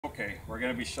Okay, we're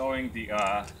going to be showing the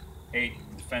 8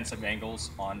 defensive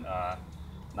angles on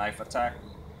knife attack.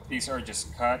 These are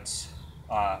just cuts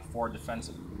for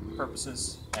defensive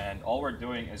purposes, and all we're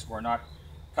doing is we're not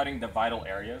cutting the vital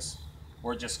areas.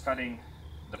 We're just cutting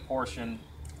the portion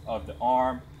of the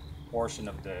arm, portion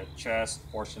of the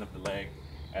chest, portion of the leg,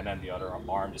 and then the other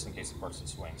arm just in case the person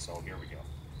swings. So here we go.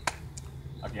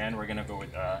 Again, we're going to go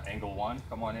with angle 1.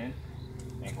 Come on in.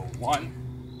 Angle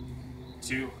 1,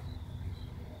 2,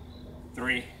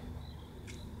 3,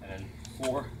 and then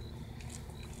 4,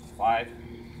 5,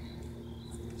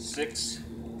 6,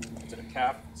 to the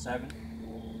calf, 7,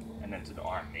 and then to the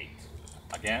arm, 8.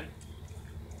 Again,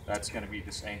 that's going to be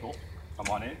this angle. Come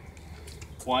on in.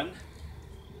 1,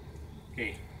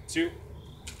 okay, 2,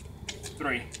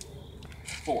 3,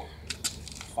 4,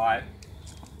 5,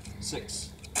 6,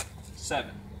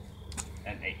 7,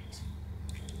 and 8.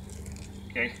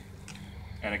 Okay,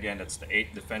 and again, that's the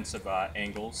 8 defensive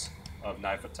angles of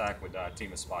knife attack with Team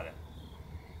ESPADA.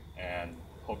 And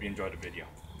hope you enjoyed the video.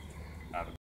 Have a